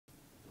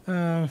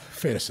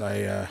Fair to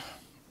say,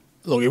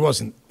 look, it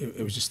wasn't.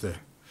 It was just a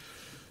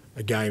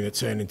game that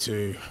turned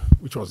into,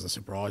 which wasn't a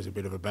surprise, a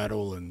bit of a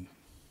battle and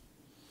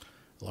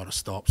a lot of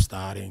stops,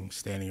 starting,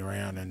 standing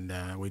around,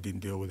 and we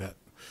didn't deal with that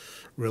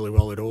really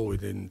well at all. We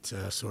didn't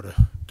sort of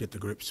get to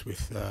grips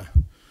with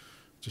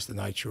just the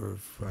nature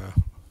of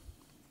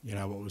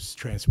what was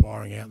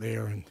transpiring out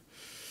there, and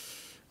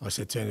like I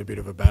said, turned a bit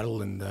of a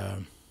battle, and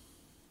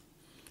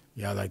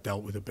they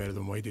dealt with it better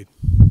than we did.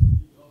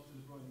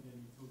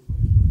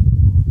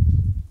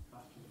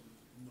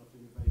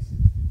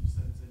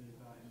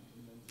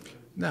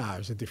 No, it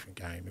was a different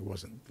game. It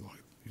wasn't like,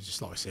 it was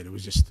just like I said. It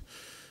was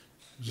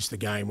just a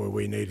game where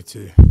we needed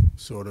to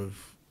sort of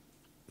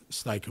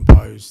stay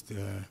composed,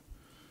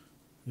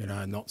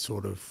 not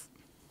sort of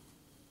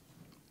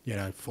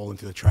fall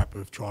into the trap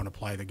of trying to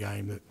play the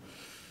game that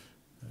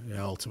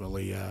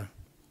ultimately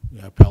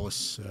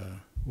Palace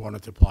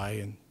wanted to play.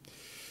 And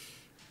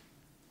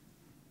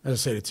as I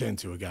said, it turned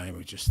to a game.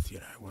 It just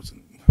it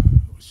wasn't. It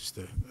was just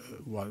a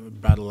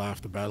battle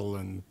after battle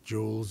and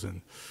duels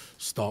and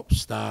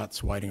stops,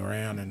 starts, waiting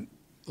around. And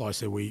like I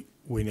said, we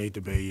need to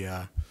be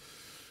a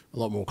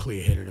lot more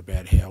clear-headed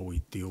about how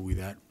we deal with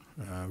that,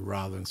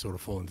 rather than sort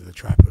of fall into the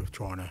trap of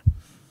trying to,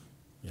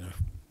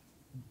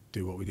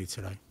 do what we did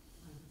today. It was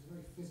a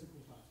very physical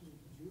battle.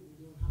 Were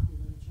you unhappy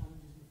with any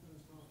challenges in the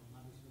first half? And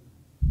that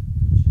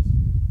is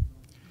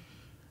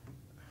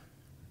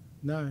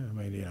No, I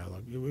mean,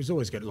 it was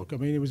always going to look. I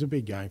mean, it was a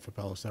big game for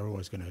Palace. They were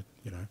always going to,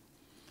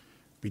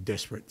 be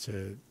desperate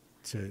to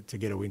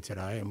get a win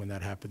today. And when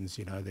that happens,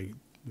 they're going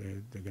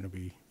to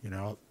be,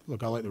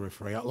 look, I'll let the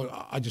referee out. Look,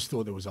 I just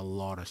thought there was a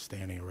lot of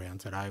standing around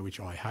today, which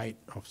I hate.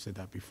 I've said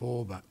that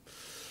before, but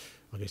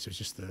I guess it was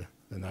just the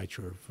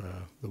nature of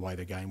the way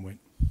the game went.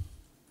 And you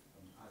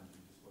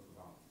just spoke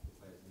about the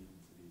players needing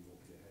to be more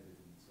clear-headed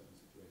in certain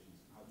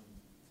situations. How do you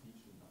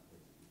teach them that,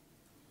 basically?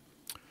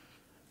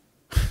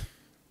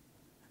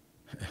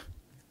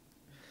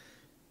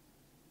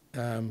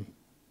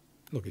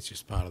 Look, it's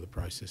just part of the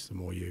process. The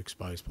more you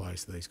expose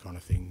players to these kind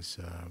of things,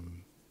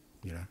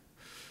 you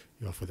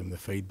offer them the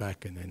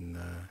feedback, and then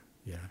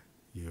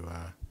you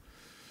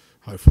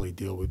hopefully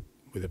deal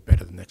with it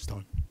better the next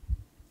time. And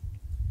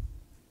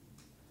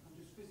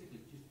just physically,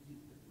 the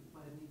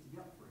players need to be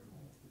up for it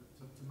more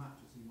to match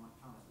as you might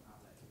Palace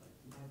out there today.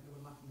 They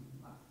were lacking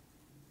from that.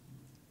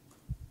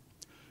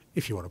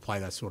 If you want to play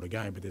that sort of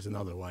game, but there's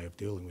another way of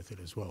dealing with it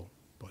as well.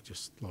 But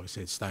just like I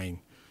said, staying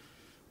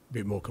a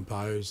bit more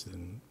composed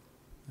and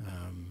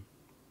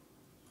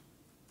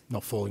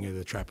not falling into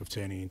the trap of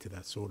turning into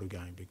that sort of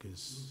game,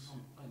 because.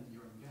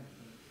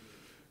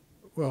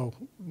 Well,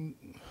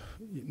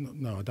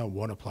 no, I don't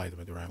want to play them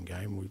at their own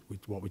game.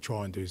 What we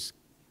try and do is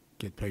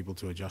get people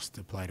to adjust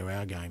to play to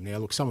our game. Now,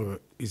 look, some of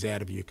it is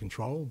out of your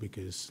control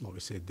because, like I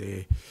said,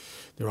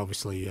 they're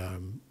obviously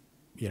going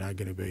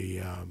to be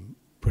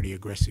pretty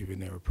aggressive in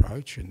their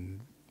approach,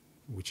 and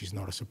which is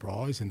not a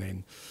surprise. And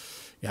then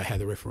how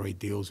the referee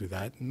deals with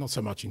that, not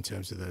so much in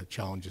terms of the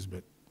challenges,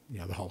 but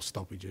the whole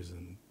stoppages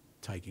and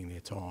taking their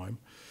time.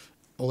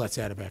 All that's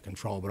out of our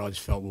control, but I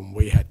just felt when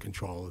we had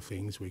control of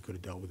things, we could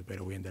have dealt with it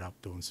better. We ended up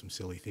doing some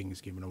silly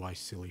things, giving away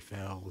silly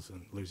fouls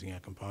and losing our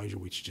composure,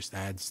 which just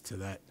adds to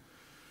that,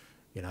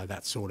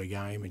 that sort of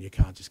game, and you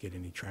can't just get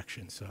any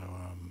traction. So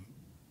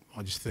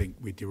I just think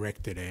we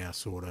directed our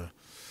sort of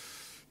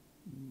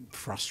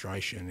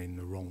frustration in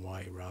the wrong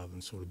way rather than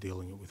sort of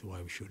dealing it with the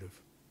way we should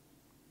have.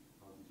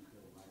 How did you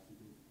feel like you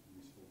did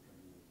useful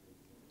training?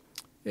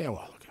 Yeah,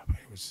 well, look, I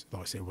mean, it was,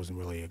 like I said, it wasn't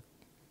really a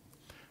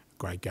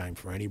great game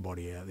for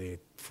anybody out there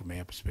from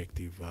our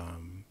perspective.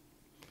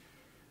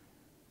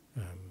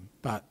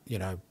 But,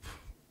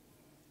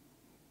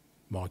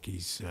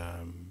 Mikey's,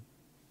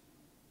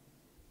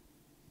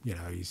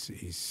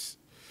 he's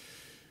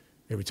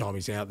every time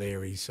he's out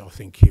there, I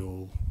think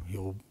he'll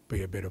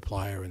be a better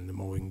player, and the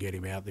more we can get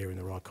him out there in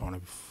the right kind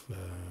of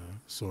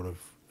sort of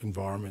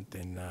environment,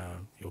 then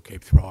he'll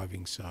keep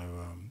thriving. So,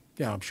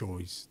 I'm sure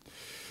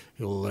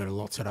he'll learn a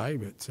lot today.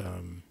 But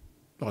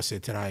like I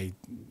said today,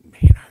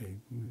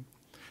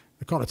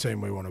 the kind of team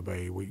we want to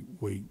be, or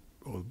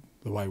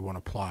the way we want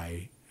to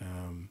play,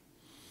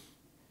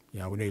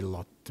 we need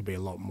to be a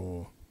lot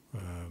more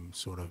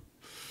sort of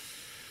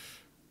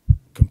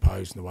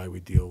composed in the way we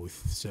deal with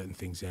certain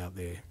things out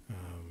there,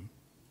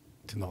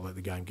 to not let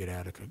the game get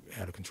out of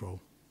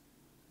control.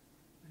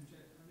 And I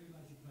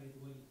realise you played the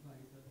way you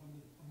played, but on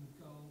the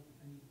goal,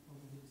 any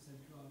problem with the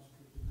centre-halves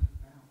kicking that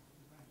out?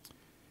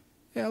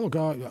 Yeah, look,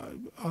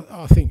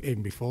 I think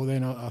even before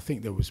then, I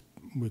think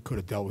we could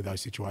have dealt with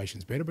those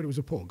situations better, but it was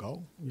a poor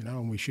goal,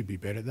 and we should be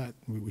better at that.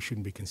 We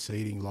shouldn't be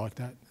conceding like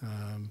that.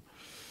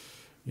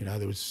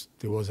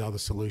 There was other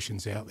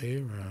solutions out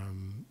there,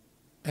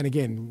 and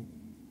again,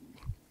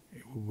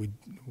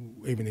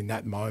 even in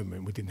that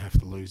moment, we didn't have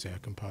to lose our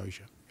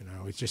composure.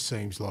 It just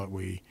seems like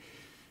we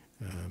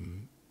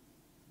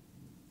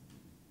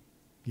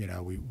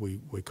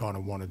kind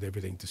of wanted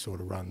everything to sort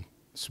of run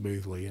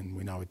smoothly, and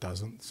we know it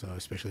doesn't. So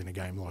especially in a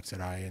game like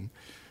today, and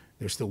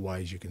there's still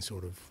ways you can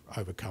sort of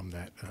overcome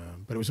that.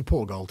 But it was a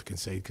poor goal to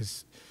concede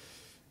because,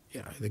 you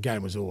know, the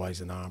game was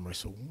always an arm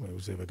wrestle. It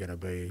was ever going to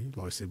be,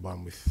 like I said,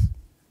 one with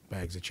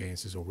bags of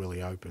chances or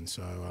really open.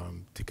 So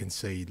to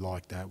concede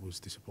like that was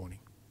disappointing.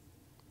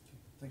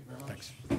 Thank you very much. Thanks.